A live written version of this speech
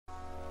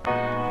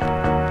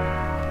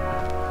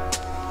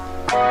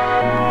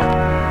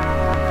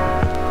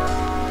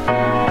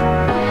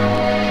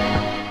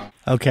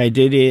Okay,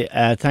 Didi,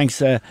 thanks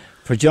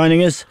for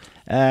joining us.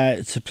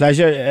 It's a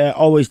pleasure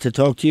always to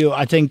talk to you.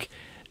 I think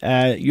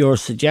your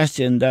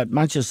suggestion that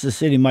Manchester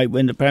City might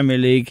win the Premier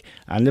League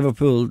and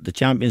Liverpool the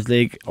Champions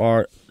League,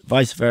 or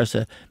vice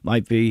versa,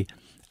 might be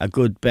a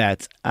good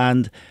bet.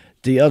 And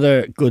the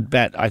other good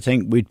bet I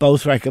think we'd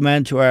both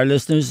recommend to our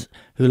listeners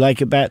who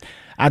like a bet,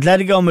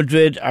 Atletico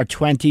Madrid are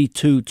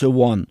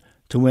 22-1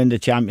 to win the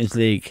Champions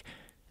League.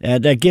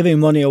 They're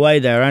giving money away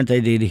there, aren't they,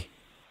 Didi?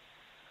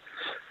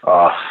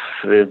 Oh,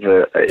 if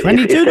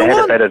they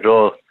had a better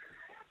draw.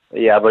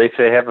 Yeah, but if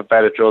they have a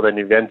better draw than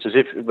Juventus,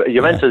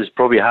 Juventus is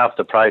probably half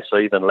the price or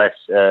even less.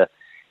 The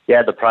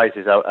price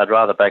is, I'd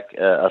rather back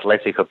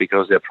Atletico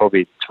because they're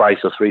probably twice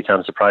or three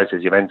times the price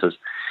as Juventus.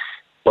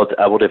 But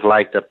I would have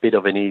liked a bit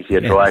of an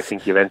easier draw. I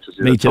think Juventus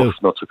is tough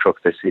not to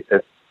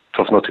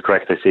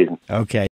crack this season. Okay.